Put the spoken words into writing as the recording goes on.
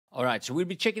All right, so we'll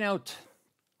be checking out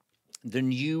the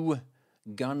new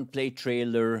gunplay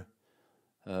trailer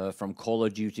from Call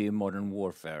of Duty Modern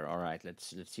Warfare. All right,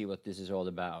 let's see what this is all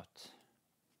about.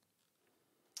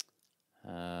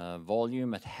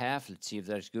 Volume at half. Let's see if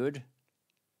that's good.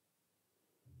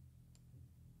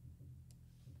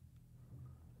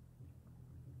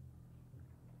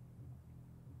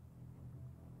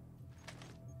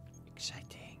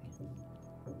 Exciting.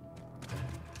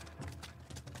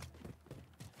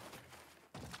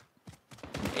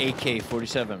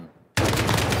 AK-47.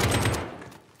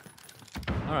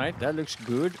 All right, that looks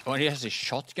good. Oh, he has a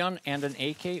shotgun and an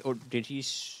AK, or did he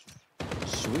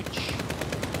switch?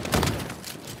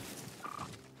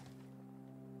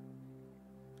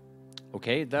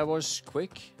 Okay, that was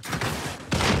quick.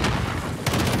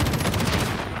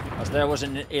 As there was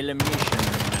an elimination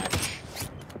match.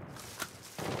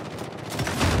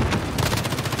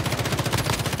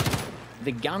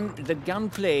 The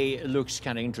gunplay looks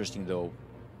kind of interesting though.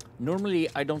 Normally,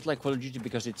 I don't like Call of Duty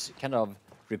because it's kind of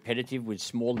repetitive with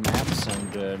small maps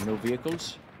and no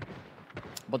vehicles.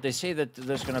 But they say that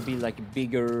there's gonna be like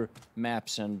bigger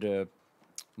maps and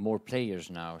more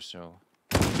players now, so.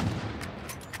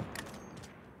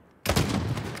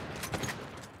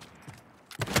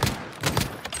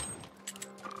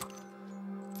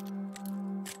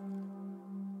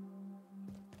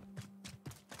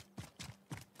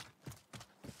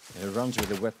 It runs with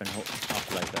the weapon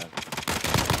up like that.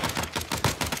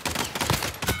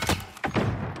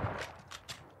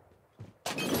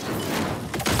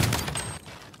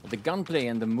 The gunplay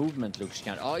and the movement looks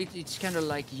kind of... Oh, it's kind of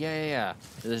like... Yeah.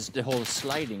 There's the whole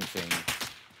sliding thing.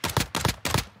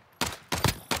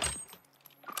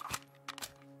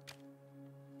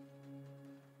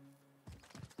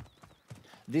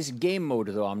 This game mode,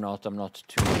 though, I'm not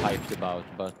too hyped about,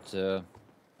 but...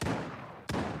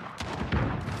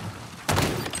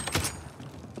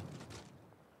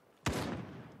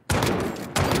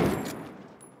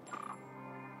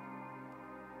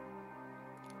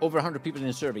 Over 100 people in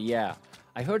the server, yeah.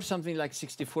 I heard something like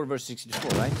 64 versus 64,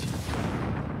 right?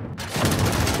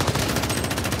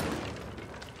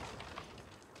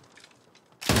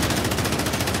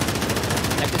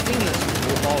 Like the thing is,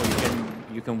 oh,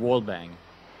 you can wall bang.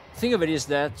 Thing of it is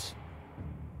that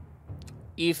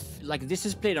if like this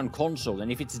is played on console,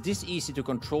 and if it's this easy to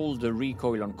control the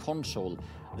recoil on console,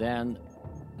 then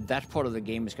that part of the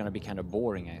game is going to be kind of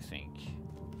boring, I think.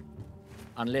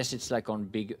 Unless it's like on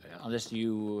unless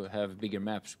you have bigger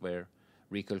maps where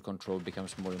recoil control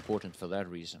becomes more important for that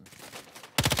reason.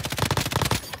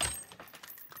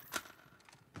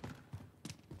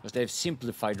 Because they've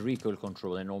simplified recoil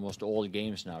control in almost all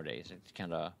games nowadays. It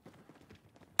kind of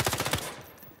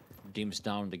dims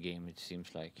down the game, it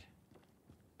seems like.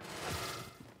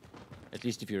 At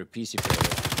least if you're a PC player.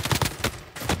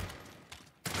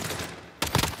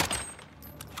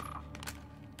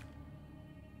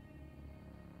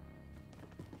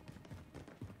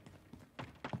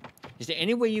 Is there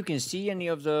any way you can see any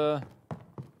of the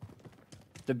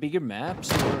bigger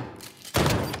maps or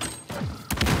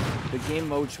the game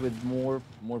modes with more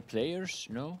players?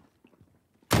 No.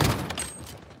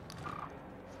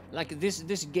 Like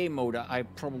this game mode, I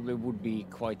probably would be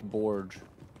quite bored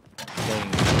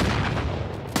playing.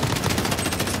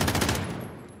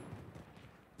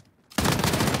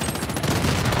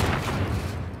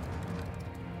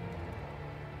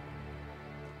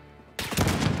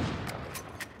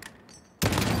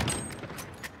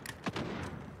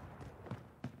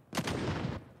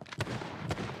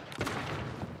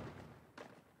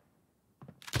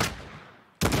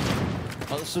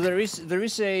 So there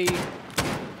is a...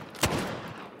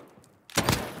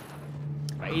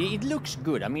 It looks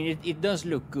good. I mean, it does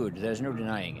look good. There's no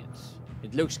denying it.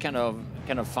 It looks kind of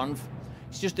fun.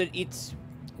 It's just that it's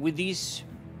with these...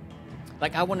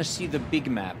 Like, I want to see the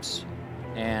big maps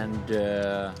and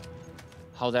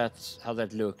how that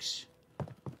looks.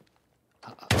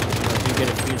 You get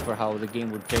a feel for how the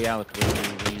game would play out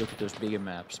when you look at those bigger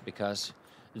maps, because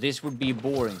this would be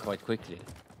boring quite quickly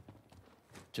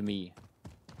to me.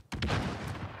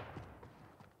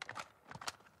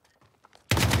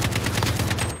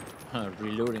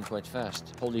 Reloading quite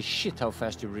fast. Holy shit, how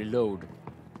fast you reload.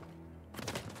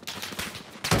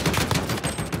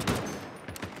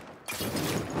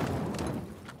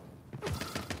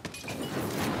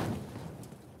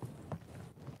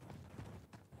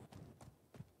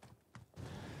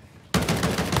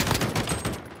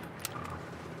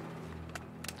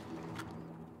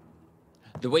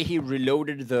 The way he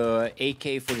reloaded the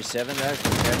AK-47 there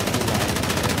compared to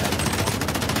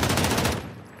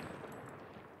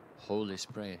holy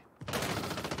spray.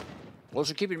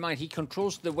 Also keep in mind, he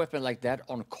controls the weapon like that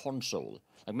on console.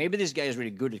 Like maybe this guy is really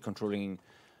good at controlling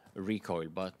recoil,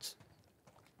 but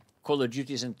Call of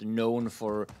Duty isn't known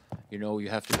for, you know, you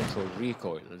have to control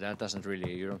recoil. That doesn't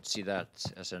really, you don't see that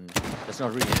as an, that's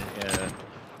not really,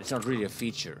 it's not really a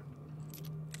feature.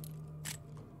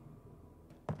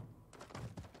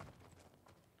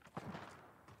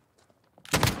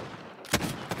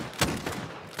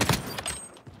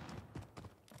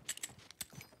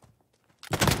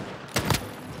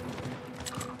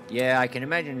 Yeah, I can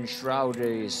imagine Shroud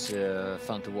is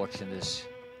fun to watch in this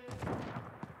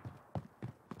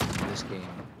game.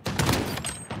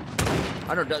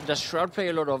 I don't know, does Shroud play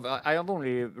a lot of... I have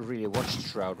only really watched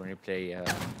Shroud when he play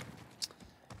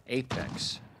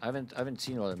Apex. I haven't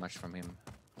seen all that much from him,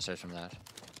 aside from that.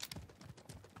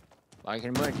 I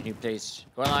can imagine he plays...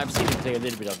 Well, I've seen him play a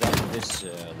little bit of that in this,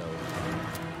 though.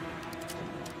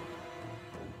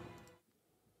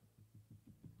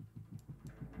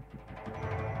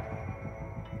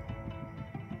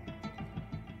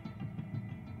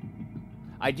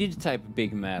 I did type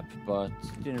big map, but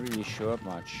it didn't really show up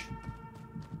much.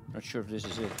 Not sure if this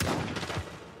is it.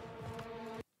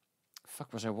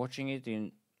 Fuck, was I watching it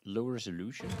in low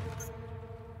resolution?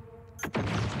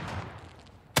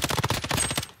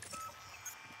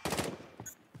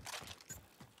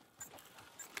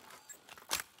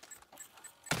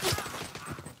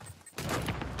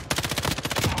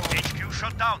 HQ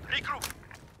shut down. Regroup.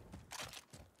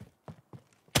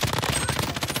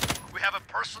 We have a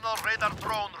personal radar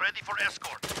drone ready for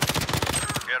escort.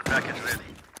 Care package ready.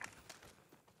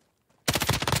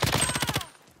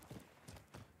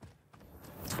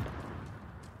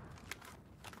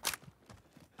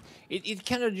 It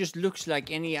kind of just looks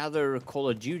like any other Call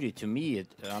of Duty to me.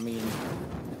 I mean,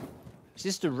 is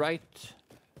this the right...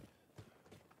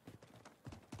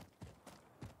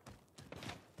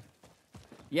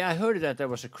 Yeah, I heard that there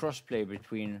was a crossplay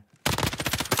between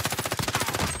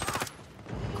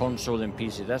console and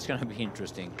PC. That's gonna be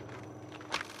interesting.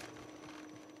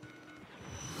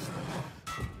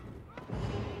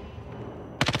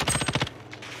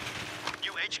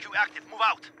 New HQ active. Move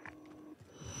out.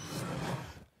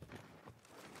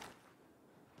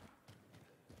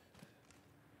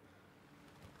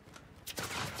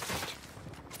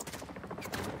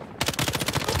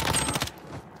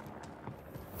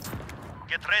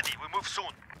 Get ready. We move soon.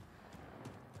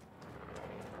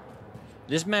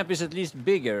 This map is at least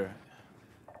bigger.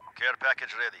 Care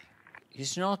package ready.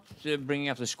 He's not bringing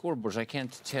up the scoreboards. I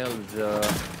can't tell the...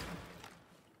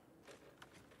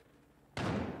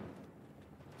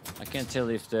 I can't tell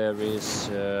if there is...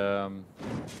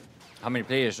 how many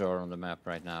players are on the map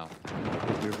right now. It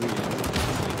would be really interesting.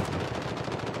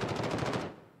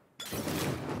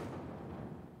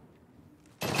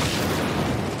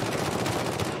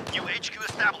 New HQ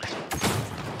established.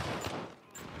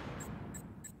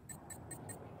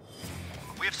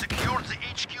 We have secured the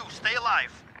HQ. Stay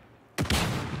alive.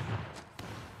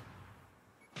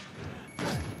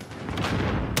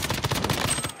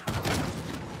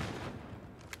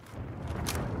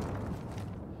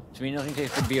 To me, nothing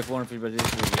takes the BF-1 but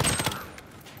this will be...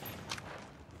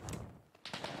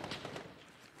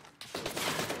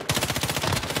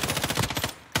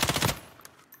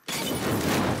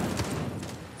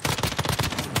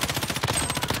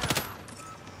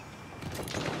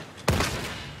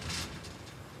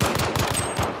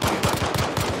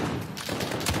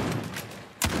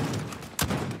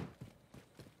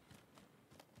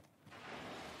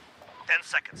 10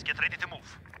 seconds. Get ready to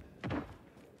move.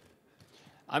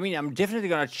 I mean, I'm definitely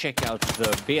gonna check out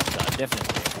the beta, definitely.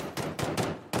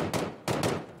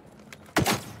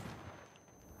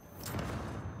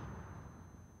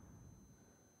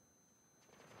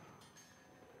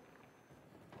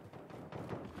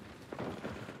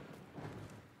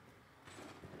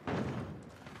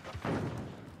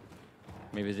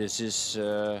 Maybe this is,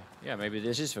 yeah, maybe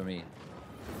this is for me.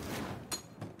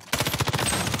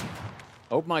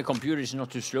 Hope my computer is not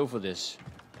too slow for this.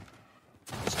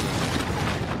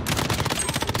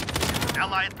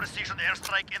 Allied precision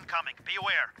airstrike incoming. Be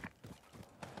aware.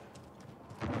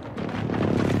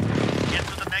 Get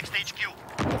to the next HQ.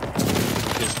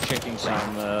 Just checking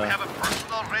some... We have a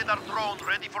personal radar drone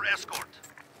ready for escort.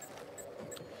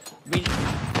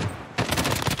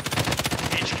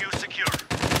 HQ secure.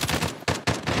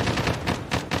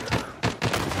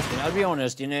 I'll be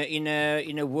honest. In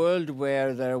a world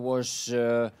where there was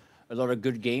a lot of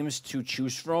good games to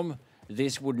choose from,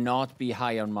 this would not be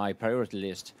high on my priority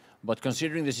list. But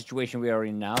considering the situation we are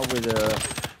in now, with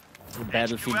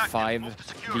Battlefield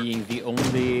 5 being the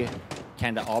only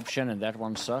kind of option, and that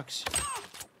one sucks.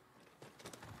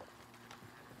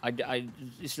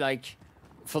 It's like,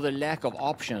 for the lack of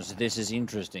options, this is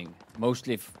interesting.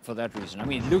 Mostly for that reason. I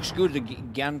mean, it looks good.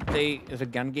 The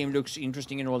gun game looks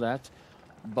interesting and all that,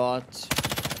 but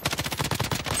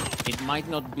it might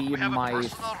not be my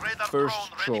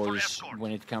first choice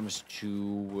when it comes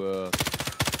to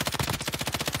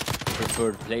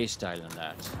preferred playstyle and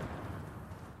that.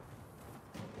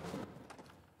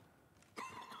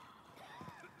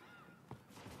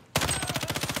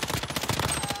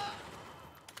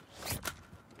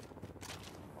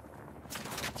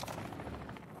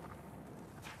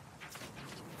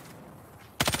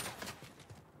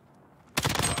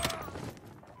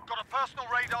 Personal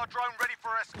radar drone ready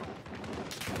for escort.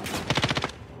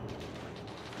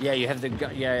 Yeah, you have the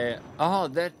gun. Yeah. Oh,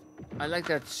 that. I like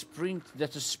that sprint.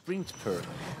 That's a sprint perk.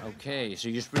 Okay, so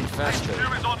you sprint faster.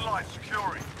 HQ is online,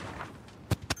 securing.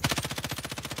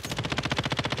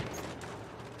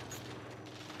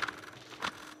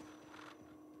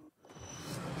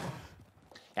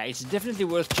 Yeah, it's definitely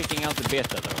worth checking out the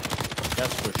beta, though.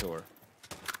 That's for sure.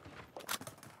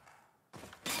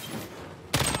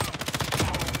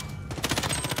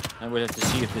 And we'll have to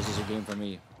see if this is a game for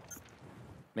me.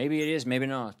 Maybe it is, maybe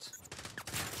not.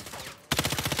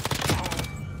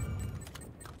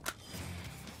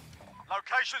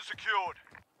 Location secured.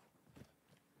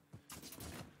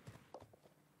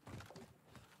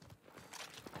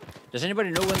 Does anybody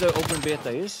know when the open beta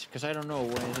is? Because I don't know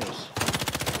when it is.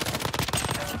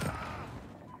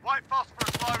 White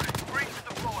phosphorus loading. Green to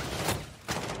deploy.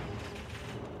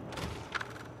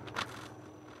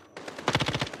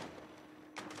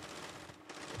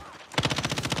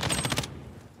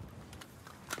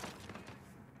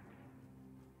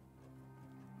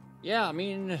 Yeah, I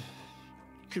mean,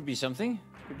 could be something.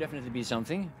 Could definitely be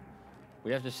something.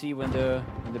 We have to see when the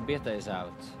beta is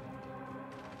out.